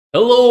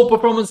Hello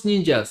performance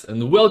ninjas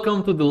and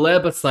welcome to the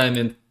lab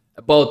assignment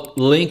about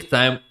link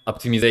time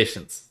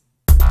optimizations.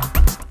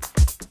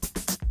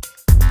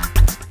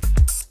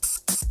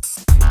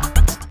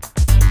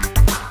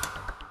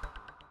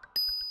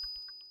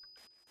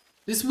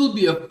 This will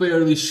be a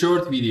fairly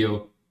short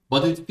video,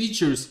 but it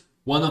features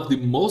one of the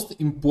most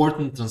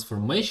important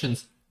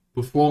transformations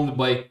performed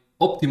by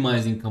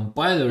optimizing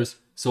compilers,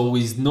 so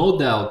with no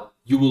doubt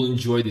you will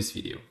enjoy this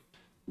video.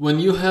 When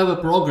you have a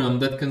program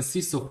that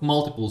consists of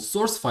multiple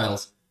source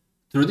files,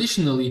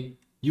 traditionally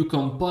you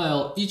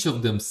compile each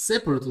of them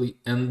separately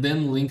and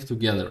then link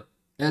together,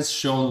 as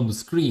shown on the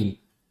screen,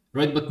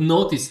 right? But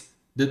notice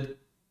that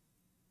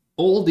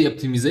all the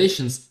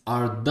optimizations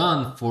are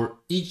done for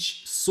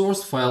each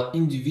source file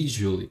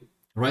individually,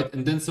 right?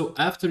 And then so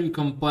after you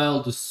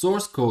compile the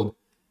source code,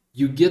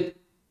 you get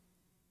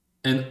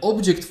an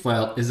object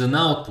file as an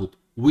output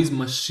with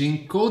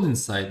machine code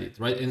inside it,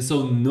 right? And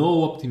so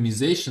no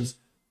optimizations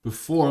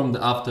performed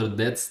after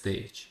that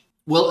stage.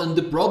 Well, and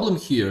the problem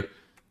here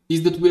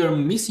is that we are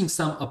missing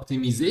some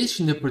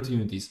optimization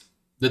opportunities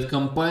that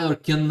compiler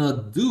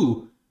cannot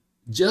do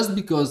just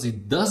because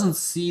it doesn't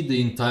see the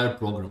entire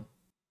program.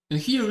 And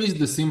here is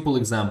the simple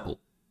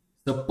example.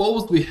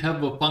 Suppose we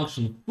have a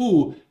function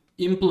foo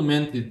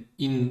implemented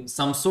in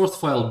some source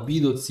file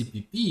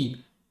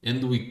b.cpp,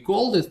 and we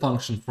call that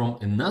function from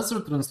another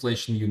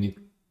translation unit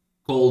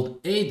called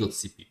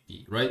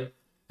a.cpp, right?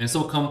 And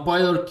so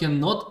compiler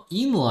cannot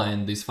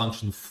inline this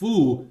function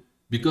foo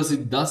because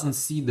it doesn't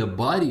see the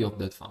body of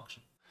that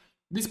function.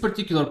 This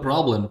particular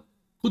problem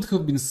could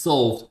have been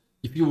solved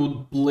if you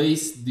would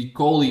place the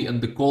callee and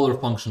the caller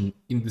function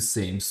in the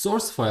same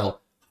source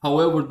file.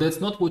 However,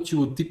 that's not what you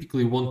would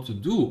typically want to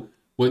do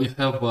when you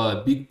have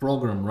a big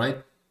program,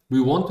 right? We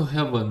want to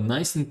have a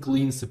nice and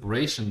clean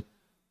separation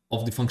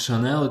of the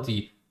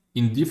functionality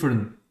in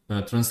different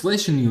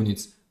translation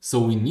units,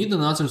 so we need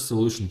another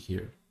solution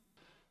here.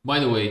 By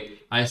the way,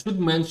 I should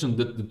mention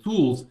that the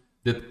tools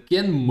that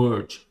can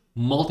merge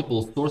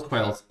multiple source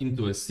files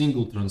into a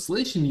single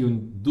translation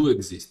unit do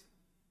exist.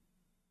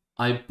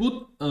 I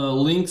put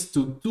links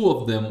to two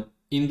of them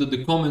into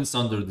the comments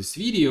under this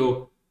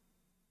video.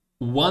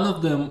 One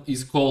of them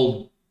is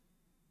called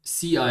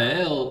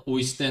CIL,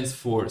 which stands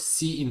for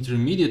C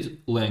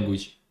Intermediate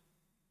Language,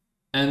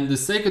 and the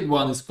second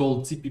one is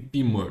called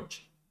CPP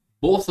Merge.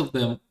 Both of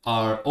them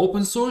are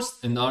open source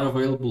and are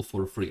available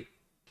for free.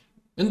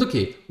 And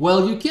okay,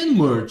 while you can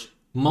merge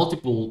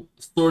multiple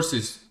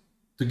sources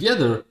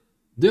together,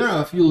 there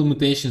are a few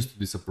limitations to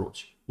this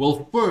approach.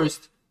 Well,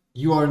 first,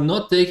 you are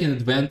not taking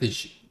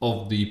advantage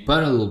of the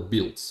parallel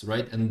builds,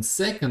 right? And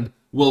second,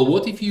 well,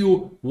 what if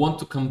you want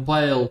to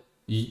compile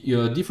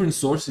different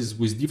sources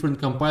with different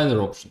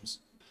compiler options?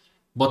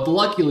 But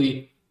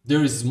luckily,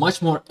 there is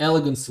much more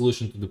elegant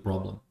solution to the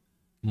problem.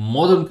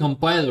 Modern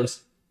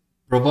compilers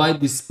provide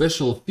this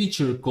special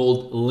feature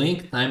called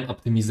link time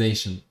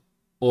optimization,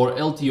 or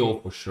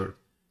LTO for short.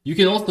 You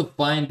can also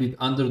find it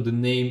under the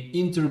name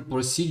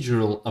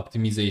interprocedural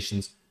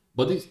optimizations,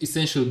 but it's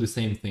essentially the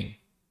same thing.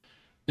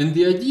 And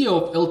the idea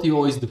of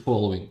LTO is the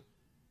following.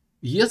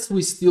 Yes,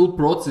 we still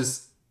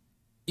process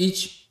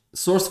each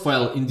source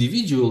file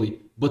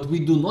individually, but we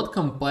do not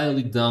compile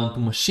it down to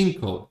machine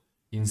code.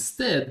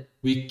 Instead,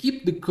 we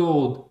keep the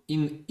code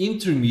in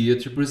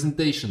intermediate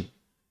representation,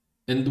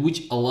 and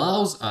which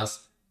allows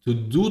us to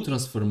do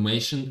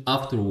transformation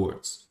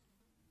afterwards.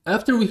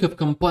 After we have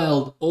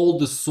compiled all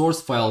the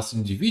source files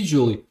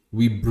individually,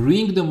 we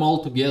bring them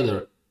all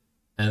together,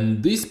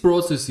 and this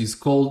process is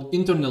called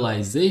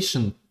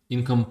internalization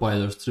in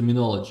compiler's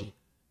terminology.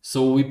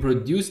 So we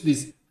produce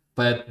this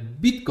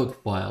fat bitcode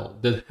file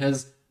that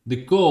has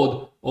the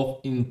code of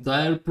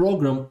entire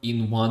program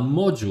in one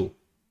module,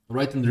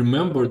 right? And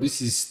remember, this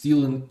is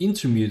still an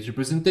intermediate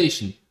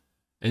representation.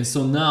 And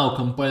so now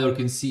compiler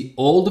can see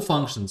all the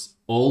functions,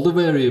 all the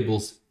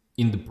variables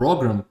in the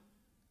program,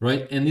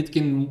 right? And it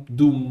can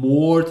do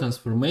more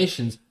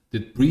transformations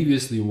that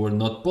previously were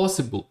not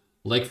possible,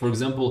 like for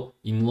example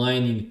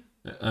inlining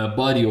a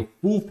body of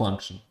foo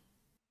function.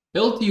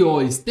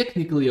 LTO is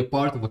technically a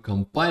part of a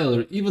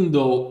compiler, even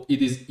though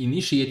it is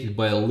initiated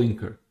by a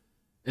linker.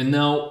 And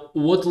now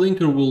what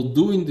linker will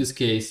do in this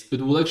case,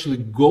 it will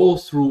actually go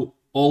through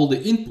all the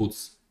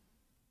inputs,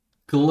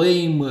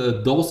 claim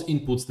those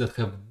inputs that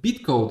have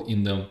bitcode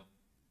in them,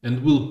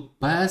 and will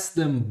pass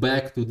them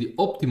back to the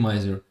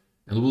optimizer,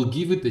 and will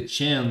give it a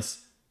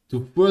chance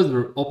to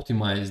further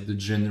optimize the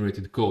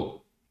generated code.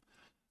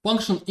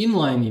 Function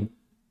inlining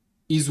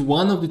is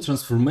one of the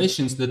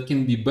transformations that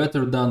can be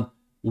better done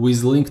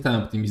with link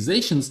time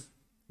optimizations,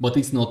 but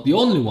it's not the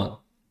only one,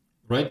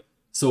 right?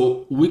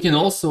 So we can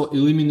also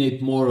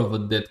eliminate more of a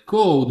dead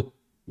code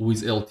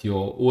with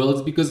LTO. Well,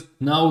 it's because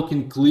now we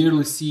can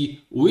clearly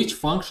see which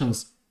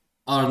functions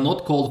are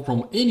not called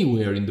from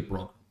anywhere in the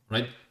program,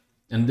 right?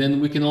 And then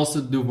we can also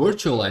do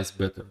virtualize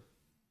better.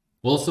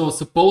 Also,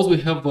 suppose we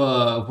have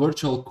a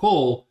virtual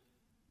call,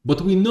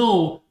 but we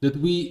know that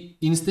we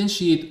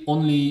instantiate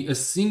only a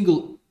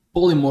single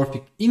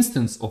polymorphic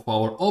instance of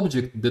our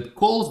object that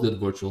calls that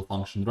virtual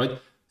function, right?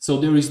 So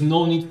there is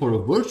no need for a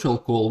virtual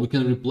call. We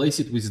can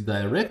replace it with a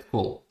direct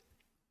call.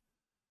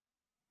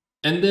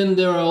 And then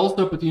there are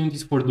also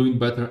opportunities for doing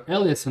better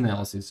alias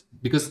analysis,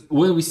 because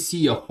when we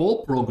see a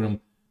whole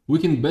program, we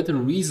can better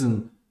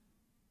reason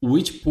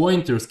which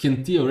pointers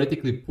can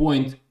theoretically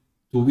point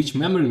to which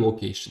memory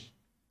location,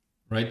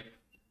 right?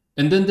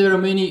 And then there are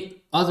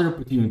many other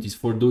opportunities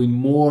for doing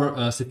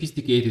more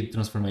sophisticated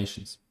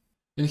transformations.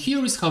 And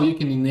here is how you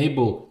can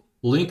enable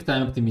link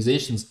time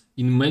optimizations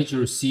in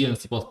major C and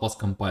C++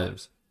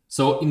 compilers.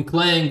 So in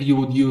Clang, you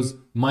would use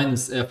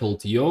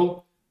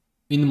 -FLTO.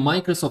 In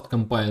Microsoft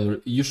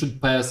compiler, you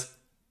should pass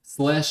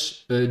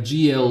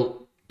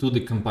 /gl to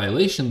the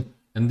compilation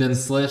and then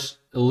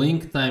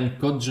 /link time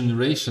code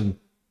generation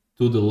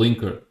to the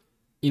linker.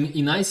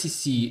 In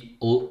ICC,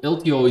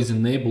 LTO is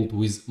enabled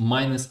with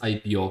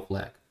 -IPO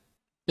flag.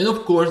 And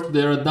of course,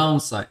 there are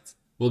downsides.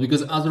 Well,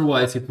 because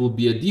otherwise it will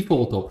be a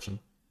default option.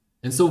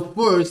 And so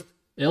first,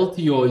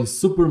 LTO is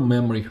super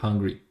memory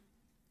hungry.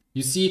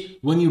 You see,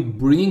 when you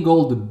bring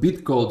all the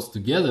bit codes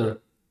together,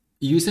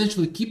 you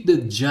essentially keep the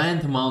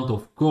giant amount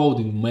of code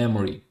in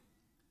memory.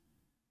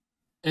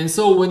 And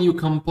so when you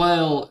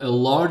compile a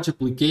large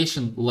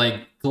application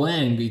like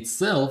Clang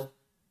itself,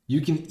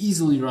 you can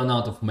easily run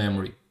out of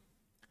memory.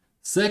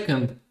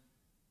 Second,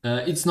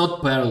 it's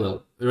not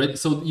parallel, right?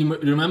 So you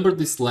remember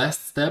this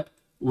last step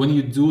when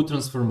you do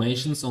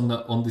transformations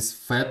on this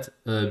fat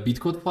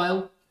bitcode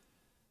file?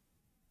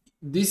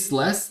 This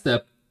last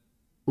step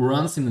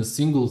runs in a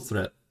single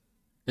thread,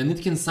 and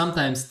it can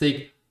sometimes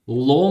take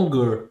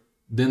longer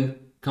than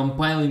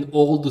compiling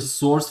all the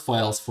source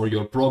files for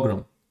your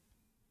program.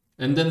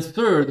 And then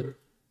third,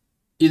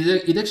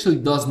 it actually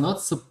does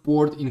not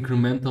support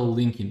incremental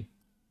linking,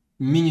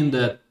 meaning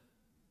that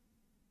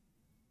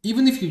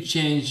even if you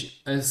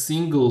change a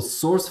single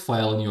source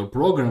file in your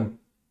program,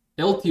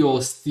 LTO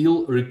is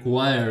still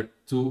required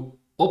to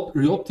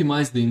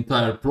re-optimize the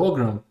entire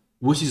program,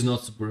 which is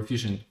not super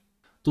efficient.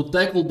 To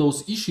tackle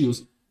those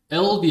issues,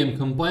 LLVM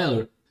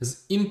compiler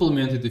has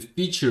implemented a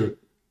feature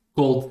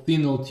called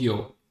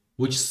thinLTO,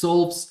 which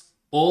solves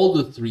all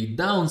the three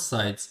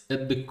downsides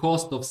at the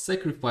cost of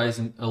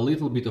sacrificing a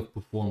little bit of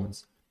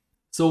performance.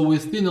 So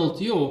with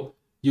thinLTO,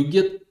 you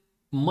get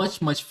much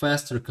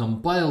faster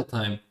compile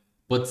time,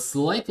 but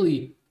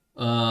slightly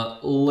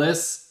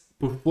less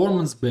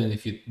performance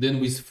benefit than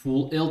with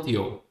full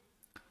LTO.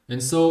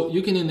 And so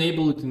you can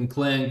enable it in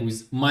Clang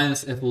with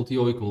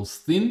 -FLTO equals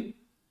thin.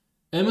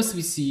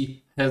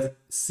 MSVC has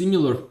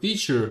similar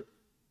feature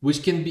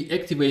which can be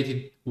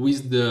activated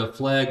with the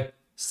flag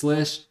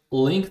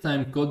 /link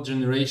time code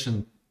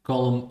generation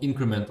column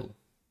incremental.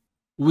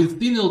 With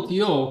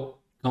thinLTO,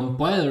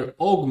 compiler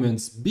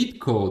augments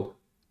bitcode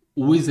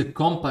with a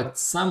compact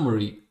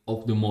summary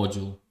of the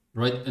module,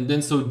 right? And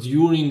then so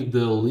during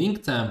the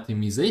link time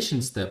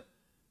optimization step,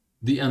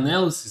 the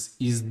analysis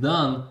is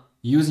done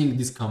using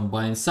this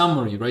combined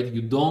summary, right?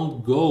 You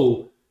don't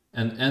go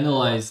and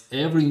analyze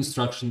every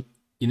instruction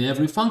in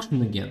every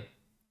function again,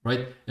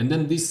 right? And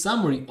then this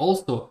summary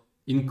also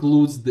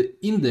includes the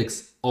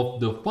index of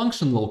the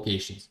function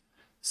locations.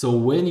 So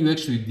when you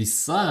actually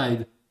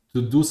decide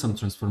to do some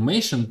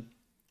transformation,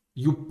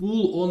 you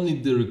pull only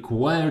the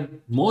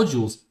required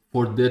modules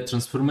for that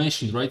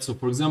transformation, right? So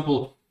for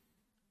example,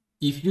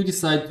 if you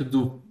decide to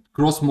do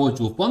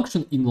cross-module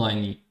function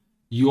inlining,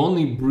 you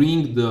only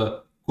bring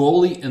the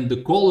callee and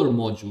the caller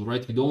module,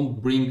 right? You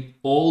don't bring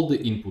all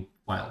the input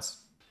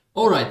files.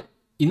 All right,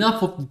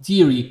 enough of the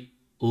theory.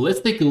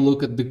 Let's take a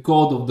look at the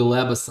code of the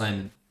lab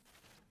assignment.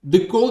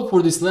 The code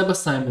for this lab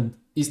assignment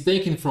is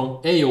taken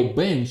from AO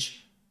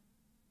Bench,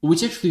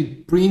 which actually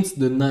prints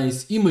the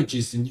nice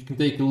images, and you can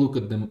take a look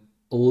at them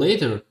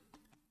later.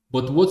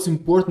 But what's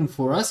important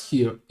for us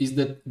here is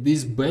that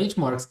these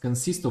benchmarks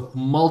consist of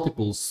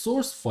multiple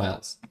source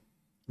files,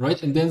 right?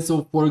 And then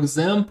so, for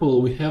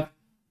example, we have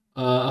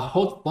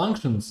hot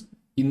functions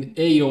in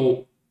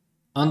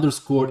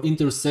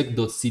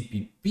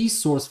AO_intersect.cpp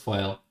source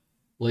file,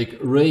 like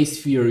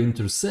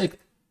ray_sphere_intersect,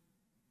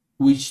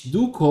 which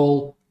do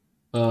call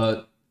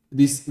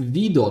this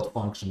v.dot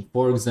function,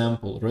 for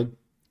example, right?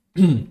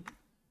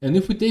 And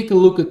if we take a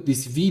look at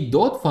this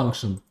v.dot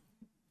function,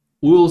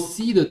 we will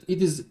see that it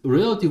is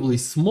relatively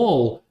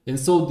small, and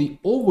so the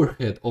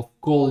overhead of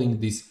calling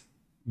this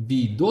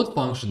v.dot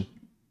function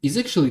is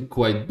actually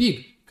quite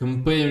big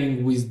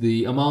comparing with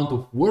the amount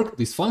of work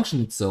this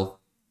function itself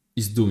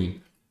is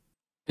doing.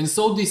 And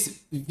so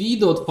this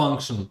v.dot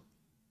function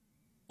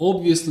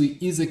obviously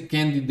is a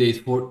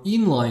candidate for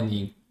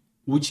inlining,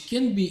 which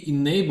can be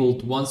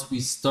enabled once we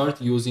start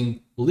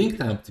using link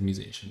time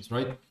optimizations,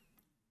 right?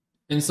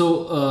 And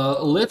so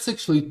let's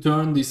actually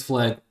turn this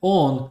flag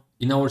on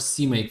in our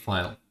CMake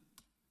file.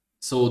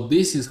 So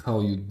this is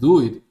how you do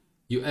it.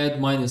 You add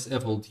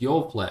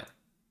 -FLTO flag.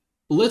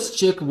 Let's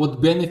check what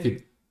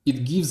benefit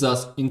it gives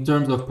us in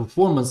terms of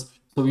performance.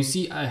 So you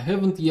see, I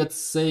haven't yet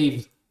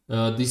saved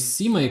this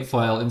CMake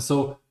file, and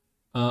so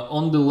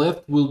on the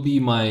left will be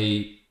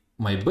my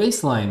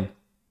baseline,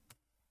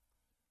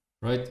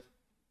 right?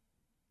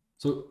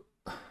 So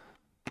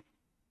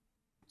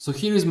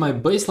here is my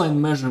baseline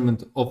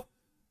measurement of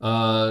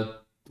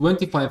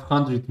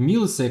 2500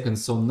 milliseconds.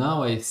 So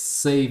now I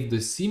save the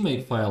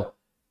CMake file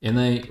and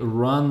I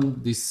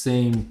run the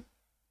same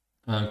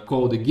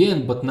code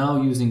again, but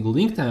now using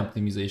link time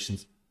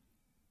optimizations.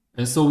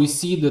 And so we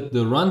see that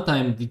the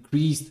runtime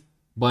decreased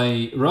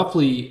by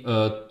roughly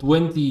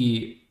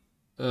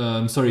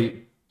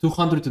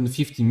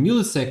 250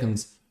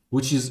 milliseconds,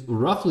 which is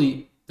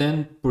roughly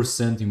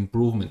 10%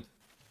 improvement.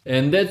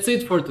 And that's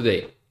it for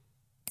today.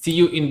 See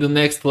you in the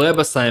next lab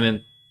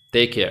assignment.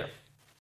 Take care.